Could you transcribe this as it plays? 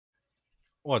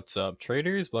What's up,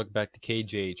 traders? Welcome back to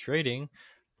KJ Trading.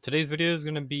 Today's video is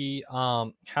going to be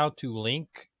how to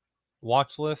link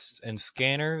watch lists and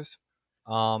scanners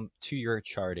to your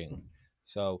charting.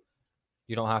 So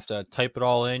you don't have to type it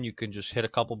all in. You can just hit a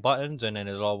couple buttons and then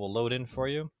it all will load in for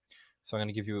you. So I'm going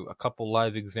to give you a couple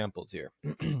live examples here.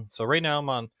 So right now I'm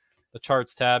on the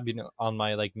charts tab, on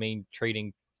my main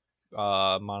trading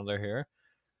monitor here.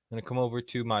 I'm going to come over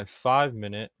to my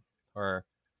 5-minute, or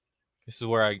this is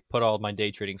where I put all my day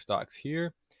trading stocks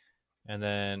here. And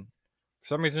then for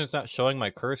some reason it's not showing my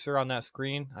cursor on that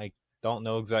screen. I don't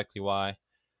know exactly why.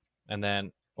 And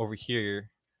then over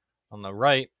here on the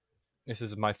right, this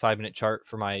is my 5-minute chart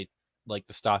for my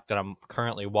the stock that I'm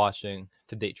currently watching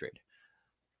to day trade.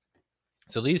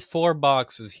 So these 4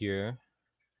 boxes here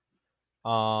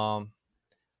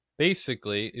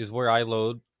basically is where I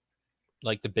load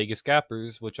the biggest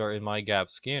gappers, which are in my gap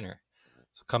scanner.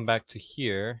 So come back to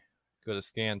here, go to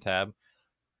scan tab.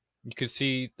 You can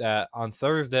see that on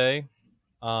Thursday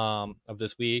of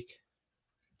this week,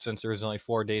 since there was only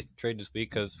 4 days to trade this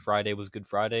week because Friday was Good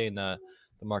Friday and the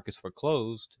markets were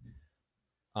closed,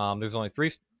 there's only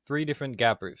three different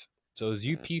gappers. So it's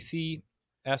UPC,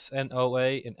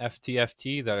 SNOA, and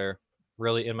FTFT that are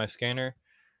really in my scanner.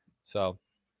 So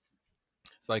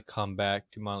if I come back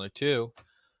to monitor 2,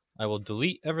 I will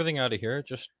delete everything out of here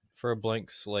just for a blank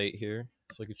slate here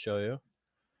so I could show you.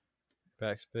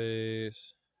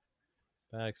 Backspace,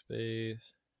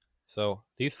 backspace. So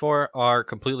these 4 are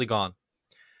completely gone.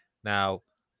 Now,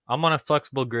 I'm on a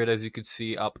flexible grid, as you can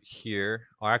see up here.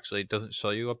 Or actually, it doesn't show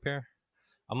you up here.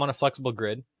 I'm on a flexible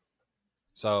grid.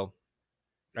 So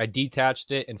I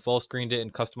detached it and full screened it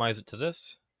and customized it to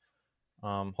this.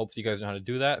 Hopefully you guys know how to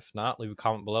do that. If not, leave a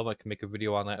comment below. I can make a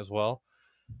video on that as well.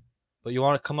 But you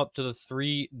want to come up to the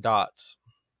 3 dots.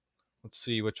 Let's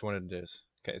see which one it is.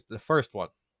 Okay, it's the first one,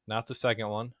 not the second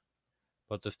one,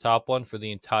 but this top one for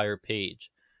the entire page.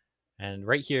 And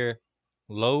right here,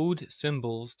 load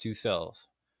symbols to cells.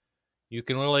 You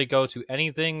can literally go to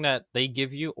anything that they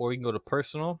give you, or you can go to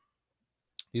personal.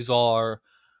 These are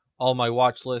all my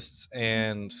watch lists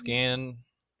and scanners.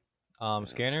 The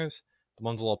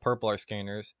ones a little purple are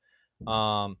scanners.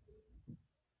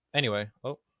 Anyway,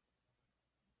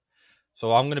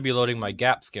 so I'm going to be loading my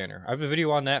gap scanner. I have a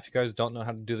video on that if you guys don't know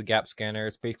how to do the gap scanner.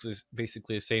 It's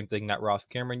basically the same thing that Ross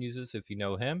Cameron uses, if you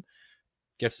know him.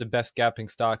 Gets the best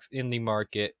gapping stocks in the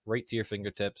market right to your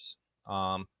fingertips.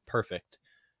 Perfect.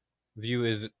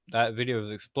 That video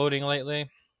is exploding lately.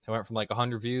 I went from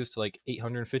 100 views to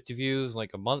 850 views in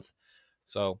a month.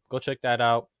 So go check that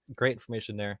out. Great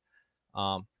information there.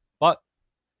 But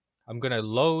I'm going to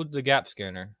load the gap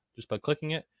scanner just by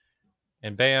clicking it,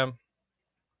 and bam,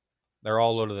 they're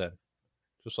all loaded in.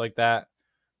 Just like that.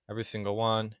 Every single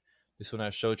one. This one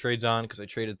has show trades on because I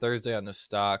traded Thursday on this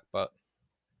stock, but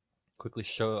quickly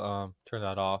turn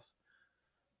that off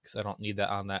because I don't need that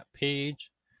on that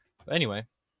page. But anyway,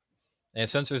 and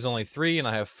since there's only 3 and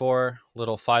I have 4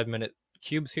 little 5-minute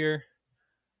cubes here,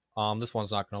 this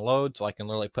one's not going to load, so I can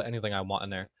literally put anything I want in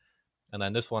there. And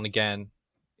then this one again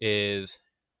is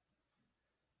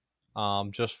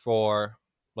just for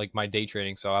my day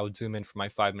trading. So I would zoom in for my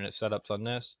 5-minute setups on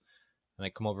this, and I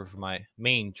come over for my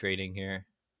main trading here.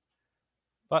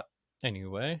 But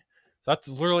anyway, so that's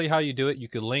literally how you do it. You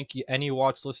could link any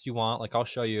watch list you want. I'll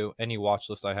show you any watch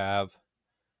list I have.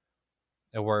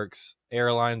 It works.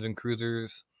 Airlines and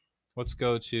cruisers. Let's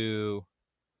do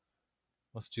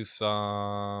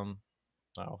some,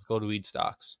 go to weed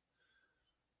stocks.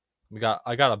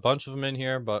 I got a bunch of them in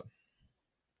here, but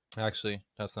actually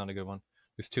that's not a good one.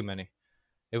 There's too many.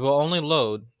 It will only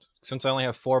load, since I only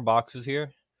have 4 boxes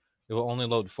here, it will only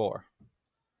load 4.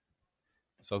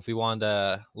 So if you want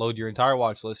to load your entire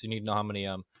watch list, you need to know how many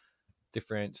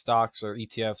different stocks or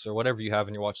ETFs or whatever you have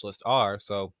in your watch list are.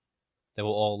 So they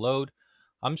will all load.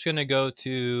 I'm just going to go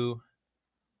to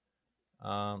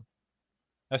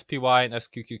SPY and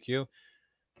SQQQ.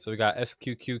 So we got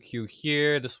SQQQ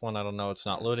here. This one, I don't know, it's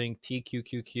not loading.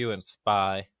 TQQQ and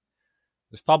SPY.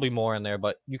 There's probably more in there,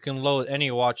 but you can load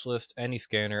any watch list, any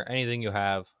scanner, anything you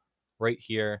have right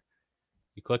here.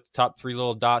 You click the top 3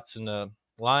 little dots in the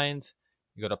lines.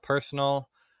 You go to personal.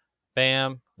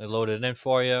 Bam. They load it in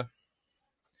for you.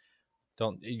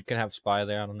 You can have SPY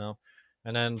there, I don't know.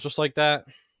 And then just like that,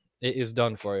 it is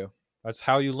done for you. That's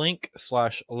how you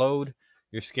link/load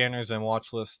your scanners and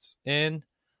watch lists in.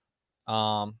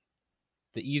 The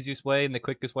easiest way and the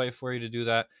quickest way for you to do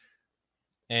that.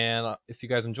 And if you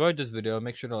guys enjoyed this video,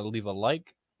 make sure to leave a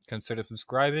like, consider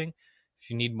subscribing. If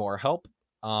you need more help,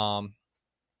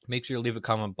 make sure to leave a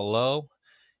comment below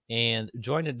and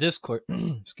join the Discord.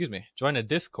 Excuse me, join the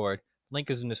Discord. Link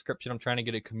is in the description. I'm trying to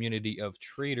get a community of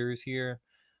traders here.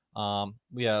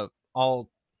 We have all,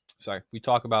 sorry, we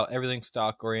talk about everything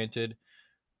stock oriented.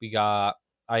 We got,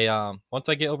 once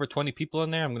I get over 20 people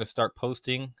in there, I'm going to start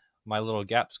posting my little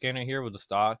gap scanner here with the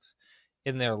stocks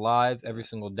in there live every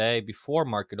single day before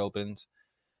market opens,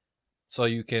 so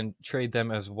you can trade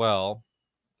them as well.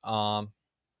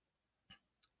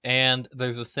 And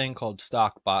there's a thing called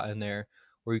StockBot in there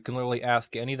where you can literally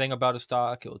ask anything about a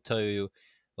stock. It will tell you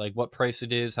like what price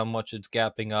it is, how much it's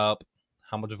gapping up,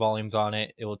 how much volume's on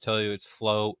it. It will tell you its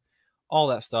float, all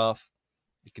that stuff.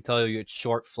 It can tell you its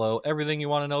short flow, everything you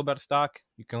want to know about a stock.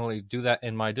 You can only do that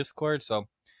in my Discord. So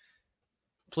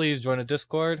please join a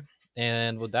Discord.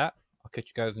 And with that, I'll catch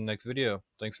you guys in the next video.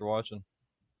 Thanks for watching.